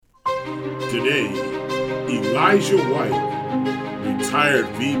Today, Elijah White, retired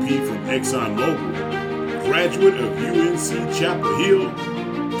VP from ExxonMobil, graduate of UNC Chapel Hill,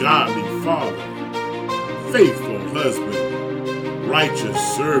 godly father, faithful husband,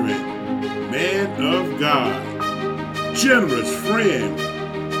 righteous servant, man of God, generous friend,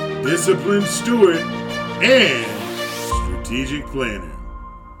 disciplined steward, and strategic planner.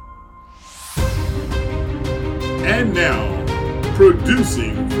 And now,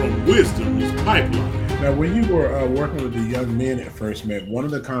 producing from Wisdom's Pipeline. Now, when you were working with the young men at First Met, one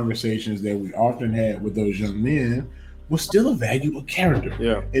of the conversations that we often had with those young men was still a value of character.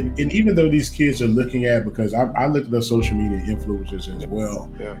 Yeah. And even though these kids are looking at, because I look at the social media influencers as well,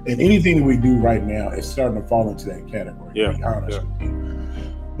 Yeah. and anything that we do right now is starting to fall into that category, Yeah. to be honest Yeah. with you.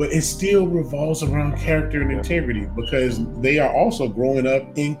 But it still revolves around character and integrity, because they are also growing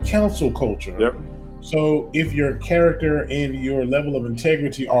up in council culture. Yep. So if your character and your level of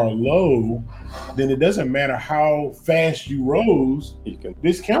integrity are low, then it doesn't matter how fast you rose,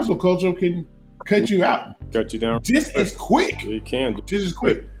 this council culture can cut you out. Cut you down. Just as quick. You can. Just as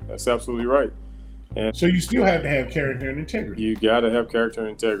quick. That's absolutely right. And so you still have to have character and integrity. You got to have character and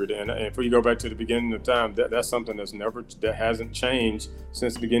integrity. And if you go back to the beginning of time, that's something that hasn't changed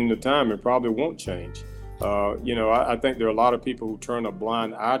since the beginning of time and probably won't change. I think there are a lot of people who turn a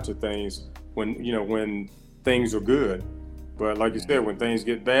blind eye to things when things are good. But like you said, when things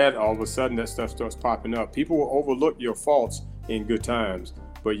get bad, all of a sudden that stuff starts popping up. People will overlook your faults in good times,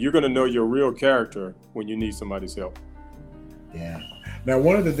 but you're going to know your real character when you need somebody's help. Yeah. Now,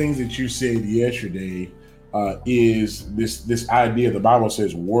 one of the things that you said yesterday is this idea. The Bible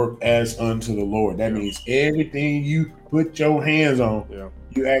says, "Work as unto the Lord." That means everything you put your hands on,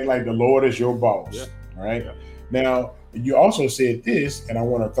 you act like the Lord is your boss. Yeah. All right. Yeah. Now, you also said this, and I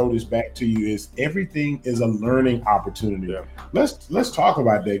want to throw this back to you: is everything is a learning opportunity. Yeah. Let's talk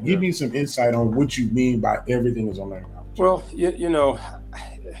about that. Give me some insight on what you mean by everything is a learning opportunity. Well,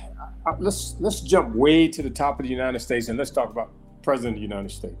 let's jump way to the top of the United States and let's talk about President of the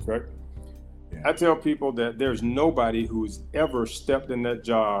United States, right? Yeah. I tell people that there's nobody who's ever stepped in that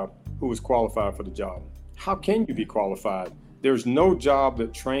job who is qualified for the job. How can you be qualified? There's no job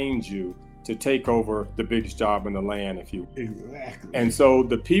that trains you to take over the biggest job in the land, if you will. Exactly. And so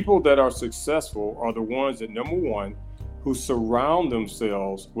the people that are successful are the ones that, number one, who surround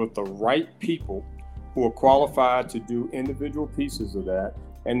themselves with the right people who are qualified to do individual pieces of that,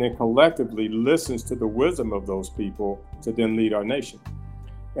 and then collectively listens to the wisdom of those people to then lead our nation.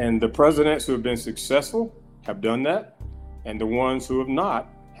 And the presidents who have been successful have done that, and the ones who have not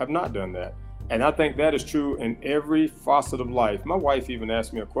done that. And I think that is true in every facet of life. My wife even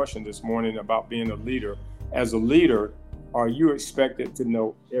asked me a question this morning about being a leader. As a leader, are you expected to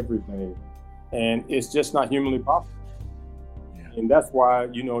know everything? And it's just not humanly possible. Yeah. And that's why,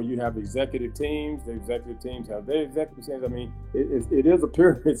 you have executive teams. The executive teams have their executive teams. I mean, it is a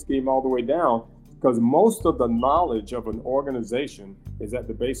pyramid scheme all the way down, because most of the knowledge of an organization is at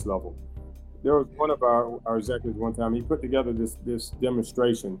the base level. There was one of our executives one time, he put together this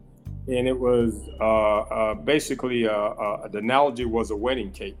demonstration. And it was basically the analogy was a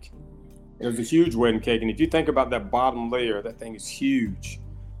wedding cake. It was a huge wedding cake. And if you think about that bottom layer, that thing is huge.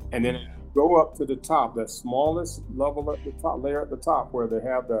 And then go up to the top, that smallest level at the top, layer at the top, where they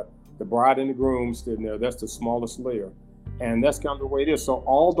have the bride and the groom sitting there. That's the smallest layer. And that's kind of the way it is. So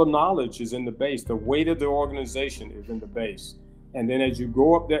all the knowledge is in the base. The weight of the organization is in the base. And then as you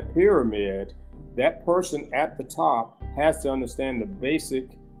go up that pyramid, that person at the top has to understand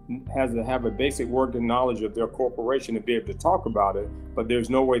has to have a basic working knowledge of their corporation to be able to talk about it, but there's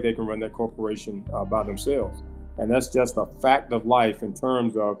no way they can run that corporation by themselves. And that's just a fact of life in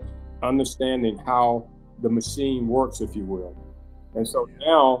terms of understanding how the machine works, if you will. And so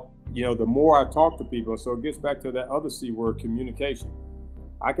now, the more I talk to people, so it gets back to that other C word, communication.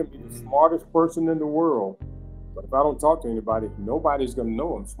 I can be the smartest person in the world, but if I don't talk to anybody, nobody's going to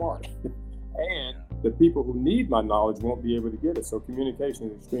know I'm smart. And the people who need my knowledge won't be able to get it. So communication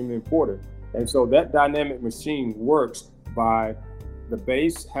is extremely important. And so that dynamic machine works by the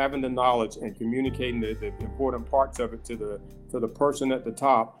base having the knowledge and communicating the important parts of it to the person at the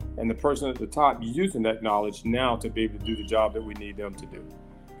top, and the person at the top using that knowledge now to be able to do the job that we need them to do.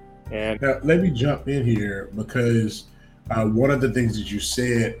 And now, let me jump in here, because one of the things that you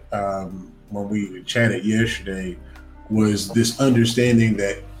said when we chatted yesterday was this understanding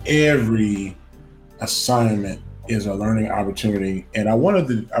that every assignment is a learning opportunity. And I wanted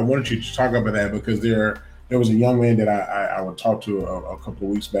you to talk about that, because there was a young man that I would talk to a couple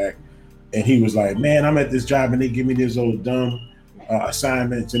of weeks back, and he was like, "Man, I'm at this job and they give me this old dumb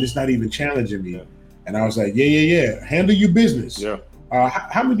assignments and it's not even challenging me." And I was like, yeah. Handle your business. Yeah.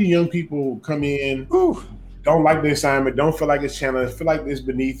 How many young people come in, Ooh. don't like the assignment, don't feel like it's challenged, feel like it's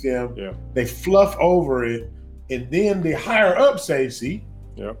beneath them. Yeah. They fluff over it, and then the higher up say, "See."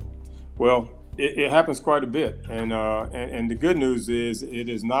 Yeah. Well, it happens quite a bit, and the good news is it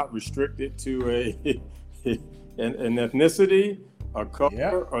is not restricted to an ethnicity, a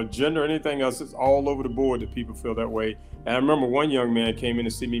color, a gender, anything else. It's all over the board that people feel that way. And I remember one young man came in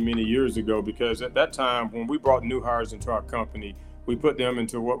to see me many years ago, because at that time when we brought new hires into our company, we put them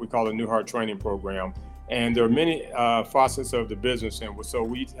into what we call a new hire training program. And there are many facets of the business, and so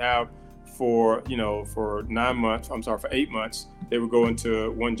we have for 8 months, they would go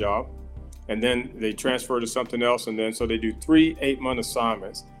into one job, and then they transfer to something else, and then so they do 3 8-month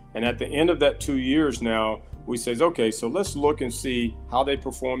assignments. And at the end of that 2 years now, we say, okay, so let's look and see how they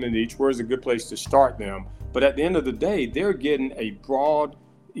perform in each. Where's a good place to start them? But at the end of the day, they're getting a broad,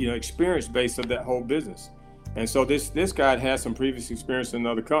 experience base of that whole business. And so this guy had some previous experience in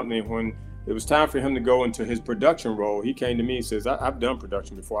another company. When it was time for him to go into his production role, he came to me and says, I've done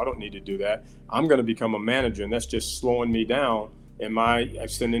production before. I don't need to do that. I'm going to become a manager, and that's just slowing me down in my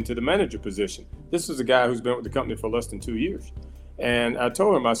ascending to the manager position. This is a guy who's been with the company for less than 2 years. And I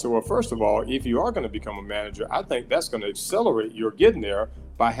told him, I said, well, first of all, if you are going to become a manager, I think that's going to accelerate your getting there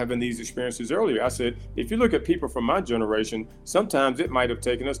by having these experiences earlier. I said, if you look at people from my generation, sometimes it might have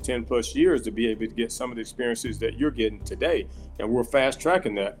taken us 10 plus years to be able to get some of the experiences that you're getting today. And we're fast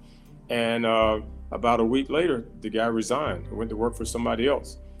tracking that. And about a week later, the guy resigned and went to work for somebody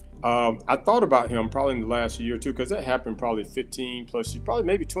else. I thought about him probably in the last year or two, because that happened probably 15 plus, probably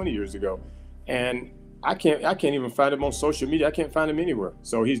maybe 20 years ago. And I can't even find him on social media. I can't find him anywhere.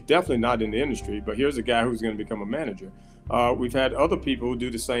 So he's definitely not in the industry, but here's a guy who's going to become a manager. We've had other people who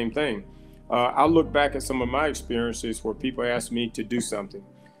do the same thing. I look back at some of my experiences where people ask me to do something.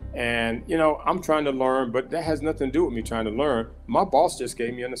 And, I'm trying to learn, but that has nothing to do with me trying to learn. My boss just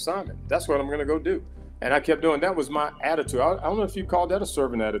gave me an assignment. That's what I'm going to go do. And I kept doing, that was my attitude. I don't know if you call that a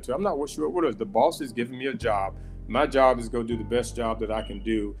servant attitude. I'm not sure what it is. The boss is giving me a job. My job is to go do the best job that I can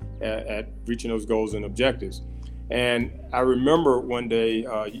do at reaching those goals and objectives. And I remember one day,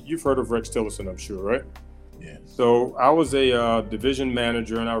 you've heard of Rex Tillerson, I'm sure, right? Yes. So I was a division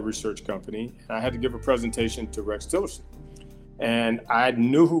manager in our research company, and I had to give a presentation to Rex Tillerson. And I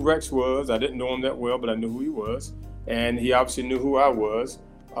knew who Rex was. I didn't know him that well, but I knew who he was. And he obviously knew who I was.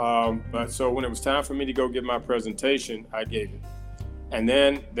 But so when it was time for me to go give my presentation, I gave it. And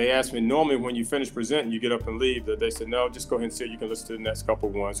then they asked me, normally when you finish presenting, you get up and leave. They said, no, just go ahead and sit. You can listen to the next couple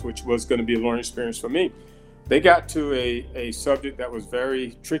of ones, which was going to be a learning experience for me. They got to a subject that was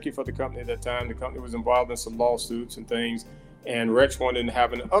very tricky for the company at that time. The company was involved in some lawsuits and things, and Rex wanted to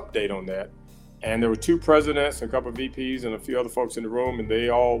have an update on that. And there were 2 presidents, a couple of VPs, and a few other folks in the room, and they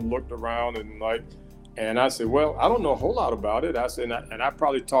all looked around and I said, well, I don't know a whole lot about it. I said, and I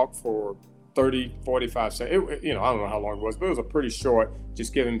probably talked for 30, 45 seconds. I don't know how long it was, but it was a pretty short,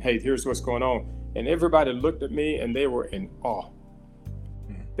 just giving, hey, here's what's going on. And everybody looked at me and they were in awe.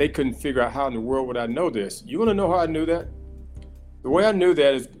 They couldn't figure out how in the world would I know this. You want to know how I knew that? The way I knew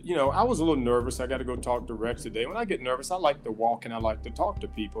that is, I was a little nervous. I got to go talk to Rex today. When I get nervous, I like to walk and I like to talk to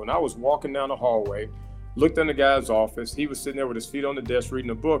people. And I was walking down the hallway, looked in the guy's office. He was sitting there with his feet on the desk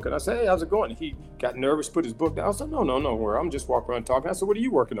reading a book. And I said, hey, how's it going? And he got nervous, put his book down. I said, no, I'm just walking around talking. I said, what are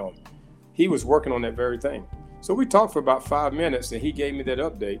you working on? He was working on that very thing. So we talked for about 5 minutes and he gave me that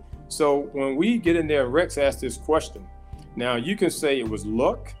update. So when we get in there, Rex asked this question. Now you can say it was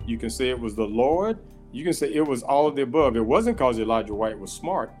luck. You can say it was the Lord. You can say it was all of the above. It wasn't because Elijah White was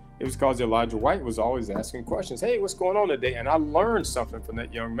smart. It was because Elijah White was always asking questions. Hey, what's going on today? And I learned something from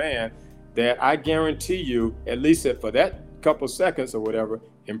that young man that I guarantee you, at least for that couple of seconds or whatever,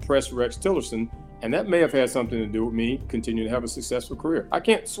 impressed Rex Tillerson. And that may have had something to do with me continuing to have a successful career. I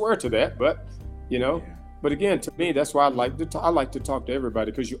can't swear to that, but But again, to me, that's why I like to talk to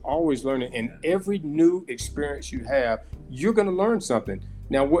everybody, because you're always learning. And every new experience you have, you're going to learn something.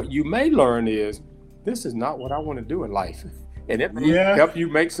 Now, what you may learn is, this is not what I want to do in life. And it may help you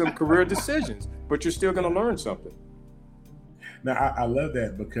make some career decisions, but you're still going to learn something. Now, I love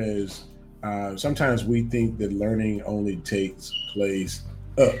that, because sometimes we think that learning only takes place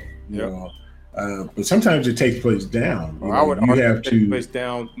up, but sometimes it takes place down. I would argue it takes place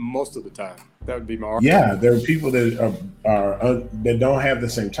down most of the time. That would be my argument. Yeah, there are people that are that don't have the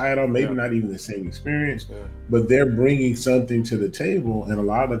same title, maybe not even the same experience, but they're bringing something to the table. And a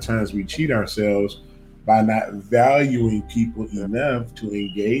lot of times we cheat ourselves by not valuing people enough to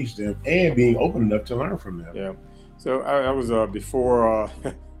engage them and being open enough to learn from them. Yeah. So I was before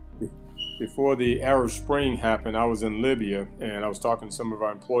the Arab Spring happened, I was in Libya, and I was talking to some of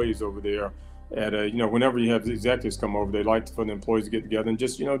our employees over there. at a, whenever you have the executives come over, they like for the employees to get together and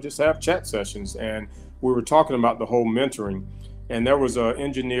just have chat sessions. And we were talking about the whole mentoring. And there was an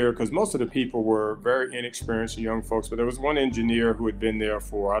engineer, because most of the people were very inexperienced young folks, but there was one engineer who had been there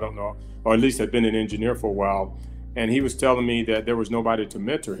for, I don't know, or at least had been an engineer for a while. And he was telling me that there was nobody to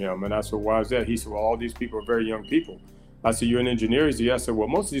mentor him. And I said, why is that? He said, well, all these people are very young people. I said, you're an engineer? He said, yeah. I said, well,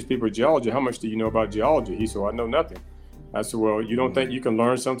 most of these people are geology. How much do you know about geology? He said, well, I know nothing. I said, well, you don't think you can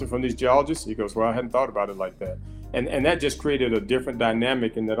learn something from these geologists? He goes, well, I hadn't thought about it like that. And that just created a different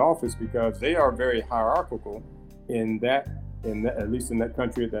dynamic in that office, because they are very hierarchical at least in that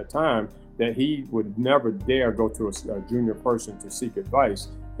country at that time, that he would never dare go to a junior person to seek advice.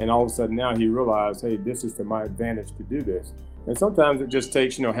 And all of a sudden now he realized, hey, this is to my advantage to do this. And sometimes it just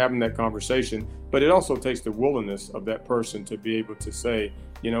takes, having that conversation, but it also takes the willingness of that person to be able to say,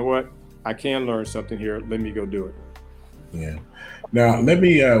 you know what, I can learn something here. Let me go do it. Yeah. Now, let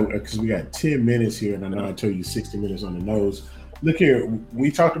me, because we got 10 minutes here, and I know I told you 60 minutes on the nose. Look here, we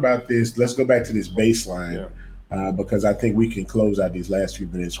talked about this. Let's go back to this baseline. Yeah. Because I think we can close out these last few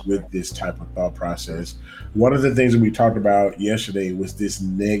minutes with this type of thought process. One of the things that we talked about yesterday was this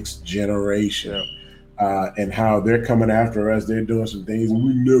next generation, and how they're coming after us. They're doing some things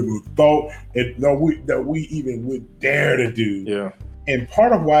we never thought that we even would dare to do. Yeah. And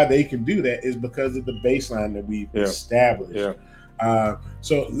part of why they can do that is because of the baseline that we've established. Yeah.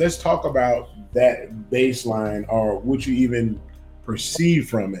 So let's talk about that baseline, or what you even perceive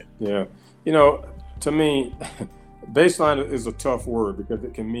from it. Yeah. To me, baseline is a tough word because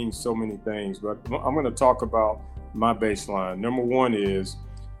it can mean so many things, but I'm going to talk about my baseline. Number one is,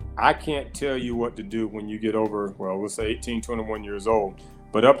 I can't tell you what to do when you get over, well, let's say 18, 21 years old.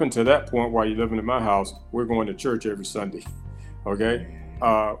 But up until that point, while you're living in my house, we're going to church every Sunday. Okay?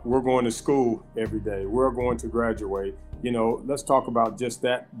 We're going to school every day. We're going to graduate. Let's talk about just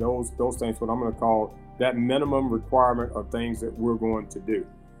those things, what I'm going to call that minimum requirement of things that we're going to do.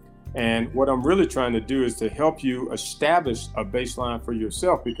 And what I'm really trying to do is to help you establish a baseline for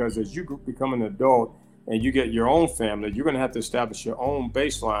yourself, because as you become an adult and you get your own family, you're going to have to establish your own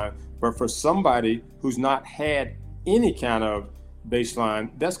baseline. But for somebody who's not had any kind of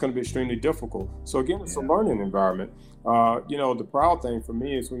baseline, that's going to be extremely difficult. So again, it's a learning environment. The proud thing for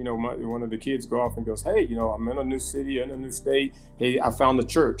me is, one of the kids go off and goes, hey, I'm in a new city, in a new state. Hey, I found the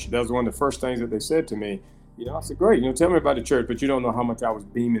church. That was one of the first things that they said to me. I said, great, tell me about the church, but you don't know how much I was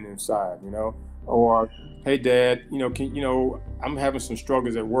beaming inside, or, hey, Dad, I'm having some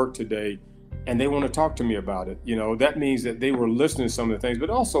struggles at work today, and they want to talk to me about it. That means that they were listening to some of the things, but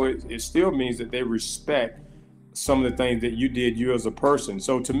also it still means that they respect some of the things that you did, you as a person.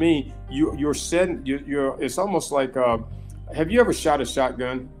 So to me, you're setting, it's almost like, have you ever shot a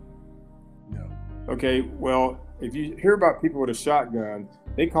shotgun? No. Okay, well, if you hear about people with a shotgun,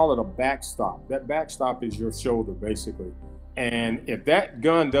 they call it a backstop. That backstop is your shoulder, basically. And if that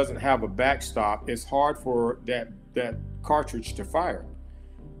gun doesn't have a backstop, it's hard for that cartridge to fire.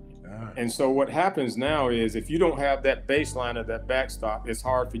 And so what happens now is, if you don't have that baseline of that backstop, it's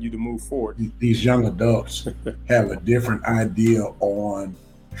hard for you to move forward. These young adults have a different idea on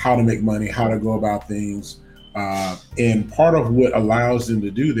how to make money, how to go about things. And part of what allows them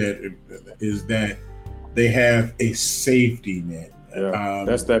to do that is that they have a safety net. Yeah,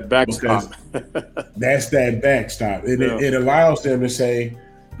 that's that backstop. That's that backstop. It allows them to say,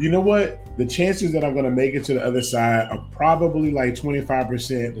 you know what? The chances that I'm going to make it to the other side are probably like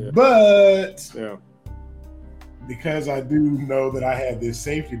 25%, but because I do know that I have this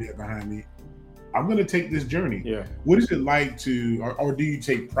safety net behind me, I'm going to take this journey. Yeah. What is it like to, or do you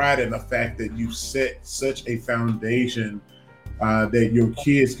take pride in the fact that you set such a foundation that your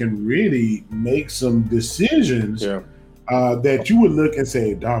kids can really make some decisions that you would look and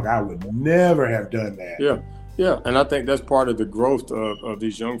say, dog, I would never have done that. Yeah, and I think that's part of the growth of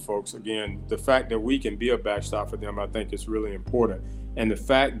these young folks. Again, the fact that we can be a backstop for them, I think is really important. And the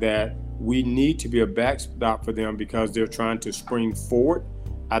fact that we need to be a backstop for them because they're trying to spring forward,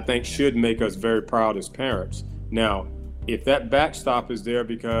 I think should make us very proud as parents. Now, if that backstop is there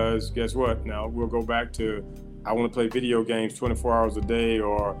because guess what? Now we'll go back to, I want to play video games 24 hours a day,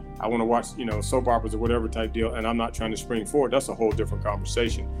 or I want to watch, soap operas or whatever type deal, and I'm not trying to spring forward. That's a whole different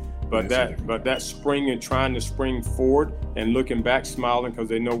conversation. But that spring and trying to spring forward and looking back, smiling because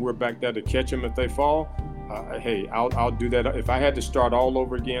they know we're back there to catch them if they fall. Hey, I'll do that. If I had to start all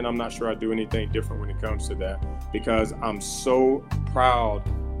over again, I'm not sure I'd do anything different when it comes to that, because I'm so proud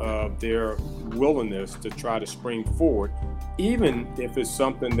of their willingness to try to spring forward, even if it's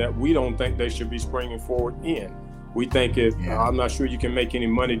something that we don't think they should be springing forward in. We think I'm not sure you can make any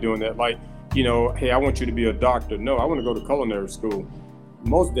money doing that. Like, hey, I want you to be a doctor. No, I want to go to culinary school.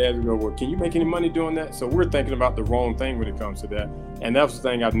 most dads will go, well, can you make any money doing that? So we're thinking about the wrong thing when it comes to that. And that's the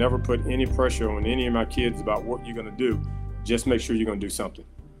thing, I've never put any pressure on any of my kids about what you're going to do. Just make sure you're going to do something.